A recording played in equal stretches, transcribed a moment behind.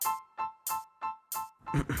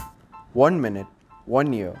1 minute,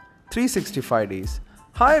 1 year, 365 days.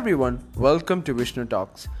 Hi everyone, welcome to Vishnu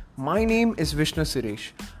Talks. My name is Vishnu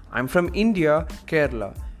Suresh. I'm from India, Kerala.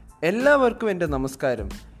 എല്ലാവർക്കും എൻ്റെ നമസ്കാരം.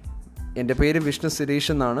 എൻ്റെ പേര് വിഷ്ണു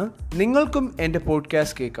സുരേഷ് എന്നാണ്. നിങ്ങൾക്കും എൻ്റെ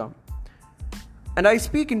പോഡ്കാസ്റ്റ് കേൾക്കാം. And I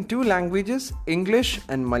speak in two languages, English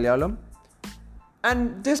and Malayalam.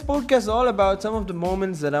 And this podcast is all about some of the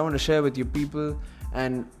moments that I want to share with you people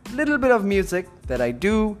and little bit of music that I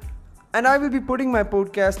do. And I will be putting my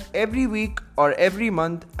podcast every week or every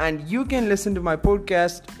month, and you can listen to my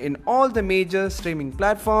podcast in all the major streaming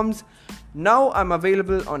platforms. Now I'm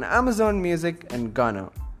available on Amazon Music and Ghana.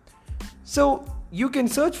 So you can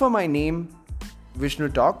search for my name, Vishnu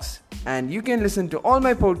Talks, and you can listen to all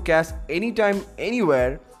my podcasts anytime,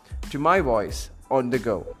 anywhere to my voice on the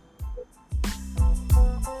go.